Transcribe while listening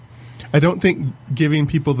I don't think giving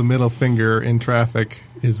people the middle finger in traffic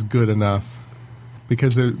is good enough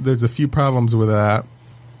because there's a few problems with that.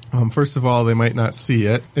 First of all, they might not see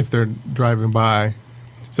it if they're driving by.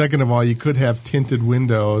 Second of all, you could have tinted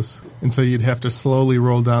windows, and so you'd have to slowly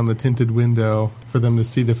roll down the tinted window for them to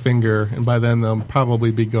see the finger, and by then they'll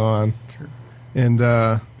probably be gone. Sure. And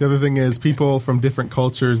the other thing is people from different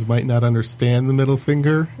cultures might not understand the middle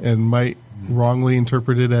finger and might wrongly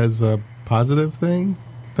interpret it as a positive thing.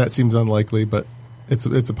 That seems unlikely, but it's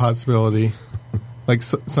a possibility. Like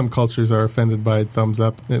some cultures are offended by thumbs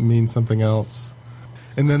up. It means something else.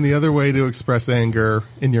 And then the other way to express anger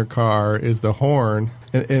in your car is the horn.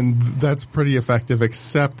 And that's pretty effective,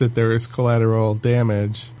 except that there is collateral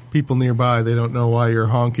damage. People nearby, they don't know why you're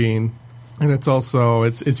honking. And it's also,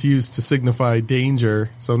 it's used to signify danger.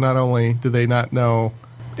 So not only do they not know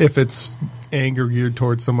if it's anger geared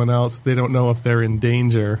towards someone else, they don't know if they're in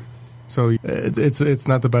danger. So it's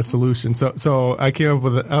not the best solution. So I came up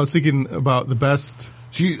with I was thinking about the best.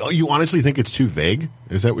 So you honestly think it's too vague?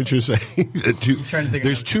 Is that what you're saying?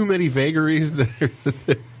 There's too many vagaries that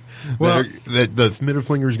the middle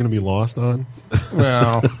finger is going to be lost on?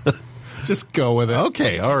 Well, just go with it.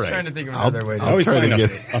 Okay, all right. I'm trying to think of another way. I always find a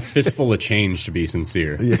fistful of change to be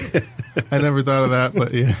sincere. Yeah. I never thought of that,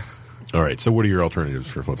 but yeah. All right, so what are your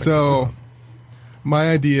alternatives for flipping? So my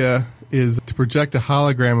idea is to project a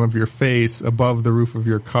hologram of your face above the roof of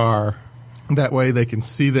your car. That way they can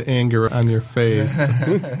see the anger on your face.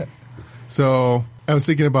 So I was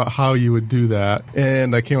thinking about how you would do that,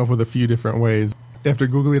 and I came up with a few different ways. After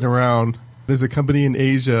Googling around, there's a company in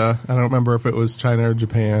Asia, I don't remember if it was China or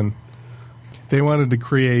Japan, they wanted to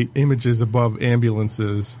create images above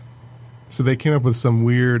ambulances. So they came up with some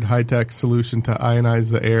weird high-tech solution to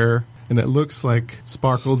ionize the air, and it looks like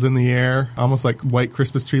sparkles in the air, almost like white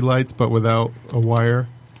Christmas tree lights, but without a wire,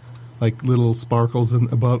 like little sparkles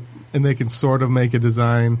above, and they can sort of make a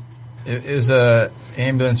design. It was an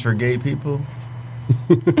ambulance for gay people?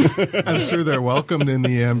 I'm sure they're welcomed in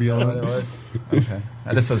the ambulance. Is that what it was? Okay.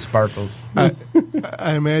 I just said sparkles.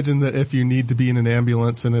 I imagine that if you need to be in an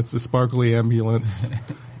ambulance and it's a sparkly ambulance,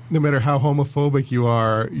 no matter how homophobic you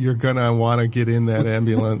are, you're going to want to get in that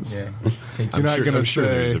ambulance. Yeah. I'm sure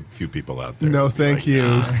there's a few people out there. No, thank you.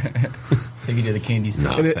 Take you to the candy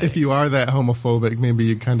store. And if you are that homophobic, maybe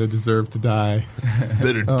you kind of deserve to die.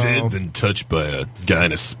 Better dead than touched by a guy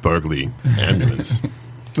in a sparkly ambulance.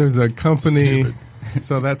 There's a company... Stupid.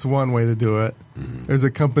 So that's one way to do it. There's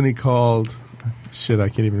a company called... Shit, I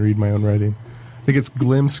can't even read my own writing. I think it's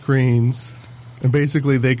Glim Screens. And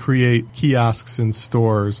basically they create kiosks in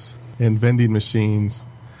stores and vending machines.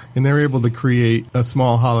 And they're able to create a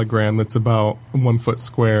small hologram that's about 1 foot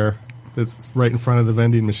square that's right in front of the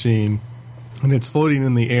vending machine. And it's floating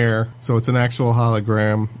in the air, so it's an actual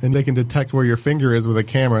hologram. And they can detect where your finger is with a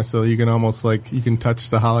camera, so you can almost you can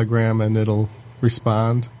touch the hologram and it'll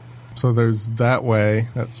respond. So there's that way.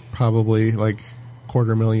 That's probably like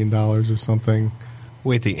 $250,000 or something.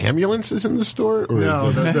 Wait, the ambulance is in the store? Or no,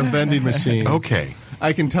 is this... the vending machine. Okay.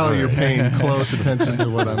 I can tell you're paying close attention to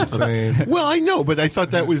what I'm saying. Well, I know, but I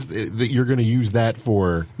thought that was that you're going to use that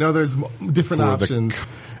for... No, there's different options.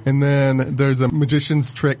 And then there's a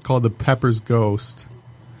magician's trick called the Pepper's Ghost.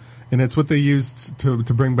 And it's what they used to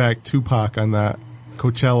bring back Tupac on that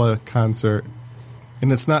Coachella concert.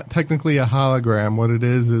 And it's not technically a hologram. What it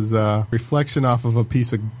is a reflection off of a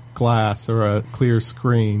piece of glass or a clear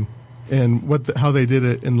screen. And how they did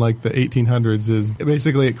it in like the 1800s is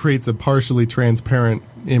basically it creates a partially transparent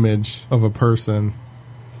image of a person.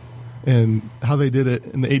 And how they did it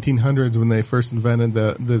in the 1800s when they first invented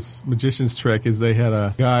this magician's trick is they had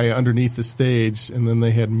a guy underneath the stage and then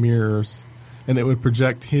they had mirrors. And it would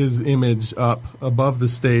project his image up above the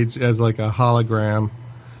stage as like a hologram.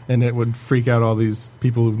 And it would freak out all these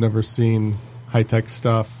people who've never seen high-tech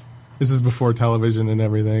stuff. This is before television and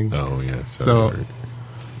everything. Oh, yeah. So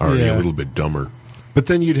already a little bit dumber. But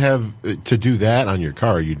then you'd have, to do that on your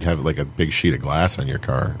car, you'd have like a big sheet of glass on your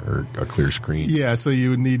car or a clear screen. Yeah, so you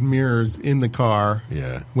would need mirrors in the car.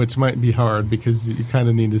 Yeah. Which might be hard because you kind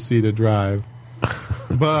of need to see to drive.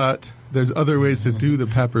 But there's other ways to do the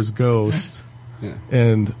Pepper's Ghost. Yeah.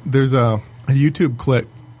 And there's a YouTube clip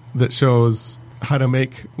that shows how to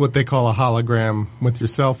make what they call a hologram with your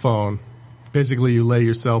cell phone. Basically, you lay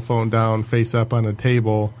your cell phone down face up on a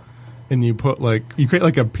table, and you create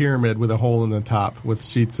like a pyramid with a hole in the top with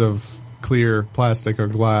sheets of clear plastic or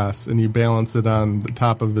glass, and you balance it on the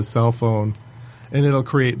top of the cell phone, and it'll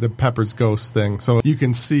create the Pepper's Ghost thing. So you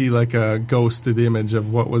can see like a ghosted image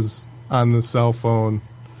of what was on the cell phone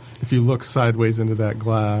if you look sideways into that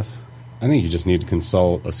glass. I think you just need to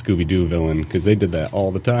consult a Scooby-Doo villain because they did that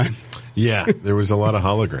all the time. Yeah, there was a lot of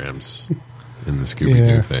holograms in the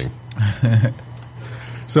Scooby-Doo thing.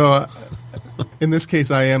 So, in this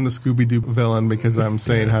case, I am the Scooby-Doo villain because I'm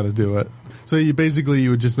saying how to do it. So you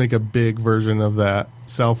would just make a big version of that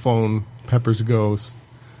cell phone Pepper's Ghost.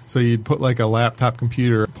 So you'd put like a laptop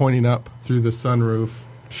computer pointing up through the sunroof.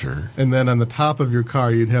 Sure. And then on the top of your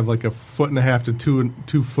car, you'd have like a 1.5 to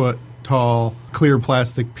 2 foot tall clear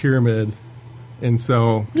plastic pyramid. And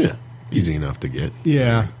so... Yeah, easy enough to get.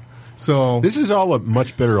 Yeah. So this is all a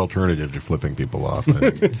much better alternative to flipping people off. I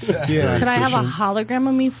think. Yeah. Could I have a hologram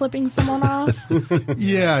of me flipping someone off?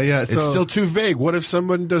 Yeah. So it's still too vague. What if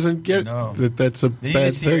someone doesn't get that? That's a They need bad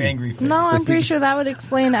to see your thing. angry face. No, I'm pretty sure that would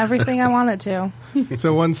explain everything I wanted to.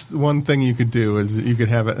 So one thing you could do is you could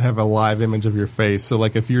have a live image of your face. So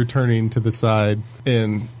like if you're turning to the side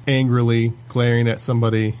and angrily glaring at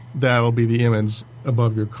somebody, that'll be the image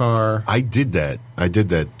above your car. I did that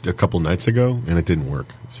a couple nights ago, and it didn't work.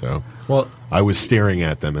 So I was staring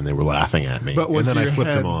at them, and they were laughing at me. But and then I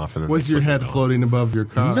flipped them off. And then was they your flipped head me off. floating above your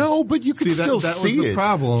car? No, but you could still that see was the it.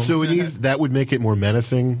 problem. So that would make it more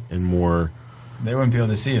menacing and more. They wouldn't be able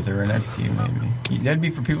to see if they were next to you, maybe. That'd be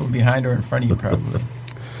for people behind or in front of you, probably.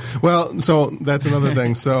 Well, so that's another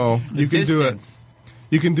thing. So you can Distance. do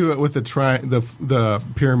it. You can do it with the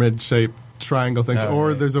pyramid shaped triangle things, or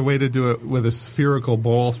right. there's a way to do it with a spherical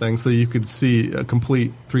bowl thing, so you could see a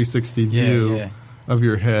complete 360 view of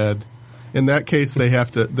your head. In that case,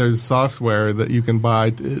 there's software that you can buy.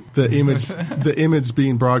 The image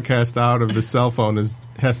being broadcast out of the cell phone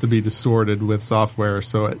has to be distorted with software,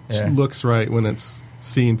 so it looks right when it's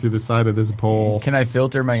seen through the side of this pole. Can I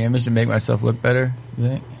filter my image to make myself look better? You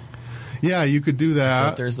think? Yeah, you could do that.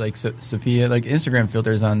 Filters like Sophia, like Instagram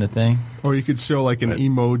filters on the thing. Or you could show like an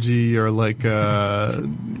emoji or like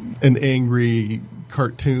an angry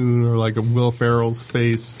cartoon or like a Will Ferrell's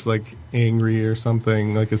face, like angry or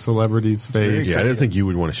something, like a celebrity's face. Yeah, I didn't think you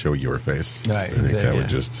would want to show your face. Right, I think that would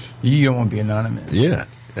just. You don't want to be anonymous. Yeah,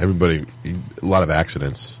 everybody. A lot of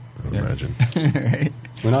accidents, I would imagine. Right.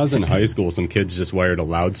 When I was in high school, some kids just wired a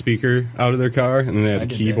loudspeaker out of their car, and then they had a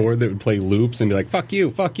keyboard that would play loops and be like, fuck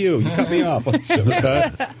you, you cut me off. Like, shit like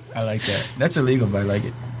that. I like that. That's illegal, but I like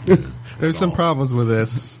it. There's some problems with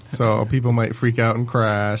this, so people might freak out and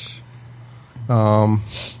crash.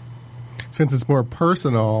 Since it's more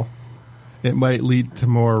personal, it might lead to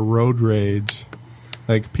more road rage.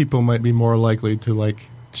 Like, people might be more likely to,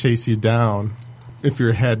 like, chase you down if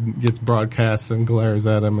your head gets broadcast and glares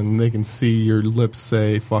at them, and they can see your lips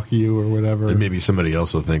say "fuck you" or whatever. And maybe somebody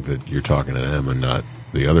else will think that you're talking to them and not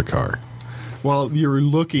the other car. Well, you're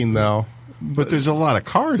looking though, but there's a lot of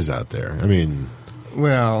cars out there. I mean,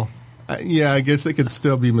 well, yeah, I guess it could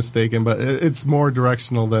still be mistaken, but it's more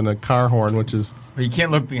directional than a car horn, which is. But you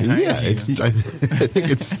can't look behind. Yeah, you. I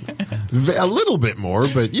think it's a little bit more,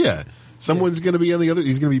 but yeah, someone's going to be on the other.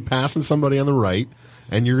 He's going to be passing somebody on the right,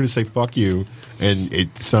 and you're going to say "fuck you." And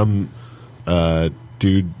some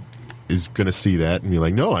dude is going to see that and be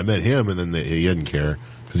like, no, I met him. And then he doesn't care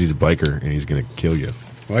because he's a biker and he's going to kill you.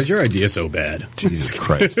 Why is your idea so bad? Jesus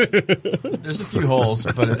Christ. There's a few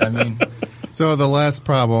holes, but I mean. So the last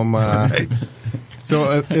problem.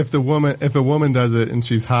 So if a woman does it and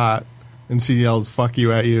she's hot and she yells "fuck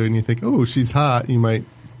you" at you and you think, oh, she's hot,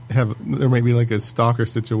 there might be like a stalker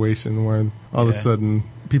situation where all of a sudden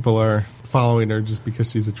people are following her just because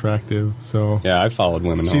she's attractive. So yeah, I've followed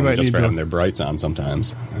women She home might just need for to- having their brights on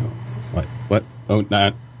sometimes. What? Oh,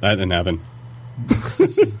 that didn't happen.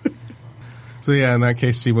 So yeah, in that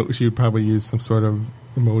case, she would probably use some sort of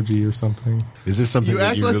emoji or something. Is this something You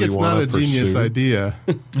that act you like really it's want not a to pursue? genius idea.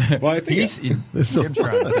 Well, I think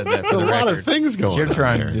Jibtron said that for There's a the lot record. of things going on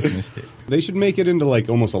Jibtron there. dismissed it. they should make it into like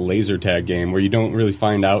almost a laser tag game where you don't really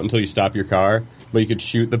find out until you stop your car, but you could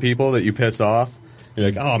shoot the people that you piss off. You're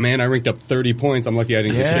like, oh man, I ranked up 30 points. I'm lucky I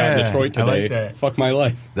didn't get shot in Detroit I like today. that. Fuck my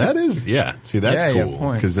life. That is, yeah. See, that's Yeah, you have cool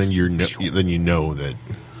points. because then you know that.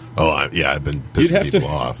 Oh, I've been pissing people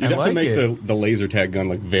off. You'd have like to make it. the laser tag gun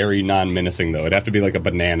like very non-menacing though. It'd have to be like a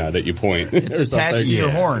banana that you point. It's or attached something. to your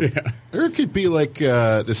horn. Or it could be like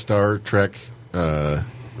the Star Trek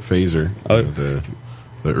phaser, the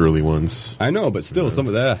early ones. I know, but still, some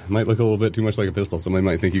of that might look a little bit too much like a pistol. Somebody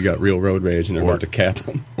might think you got real road rage and they're about to cap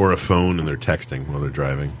them. Or a phone and they're texting while they're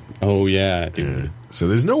driving. Oh yeah, dude. Yeah. So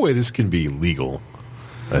there's no way this can be legal,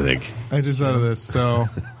 I think. I just thought of this. So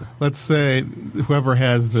let's say whoever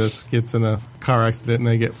has this gets in a car accident and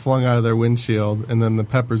they get flung out of their windshield, and then the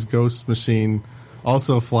Pepper's Ghost machine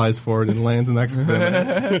also flies forward and lands next to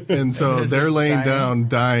them. And so they're laying down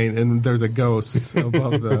dying, and there's a ghost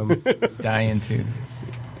above them. Dying too.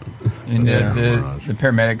 And Mirage. the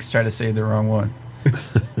paramedics try to save the wrong one.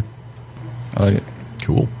 I like it.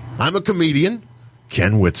 Cool. I'm a comedian,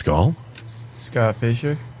 Ken Witzgall. Scott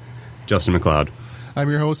Fisher. Justin McLeod. I'm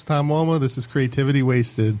your host, Tom Woma. This is Creativity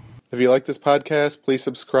Wasted. If you like this podcast, please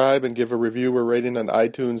subscribe and give a review or rating on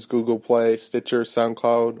iTunes, Google Play, Stitcher,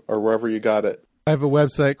 SoundCloud, or wherever you got it. I have a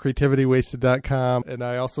website, creativitywasted.com, and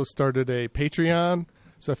I also started a Patreon.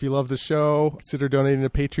 So if you love the show, consider donating to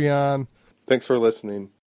Patreon. Thanks for listening.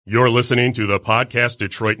 You're listening to the Podcast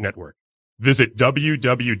Detroit Network. Visit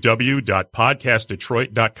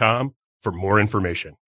www.podcastdetroit.com for more information.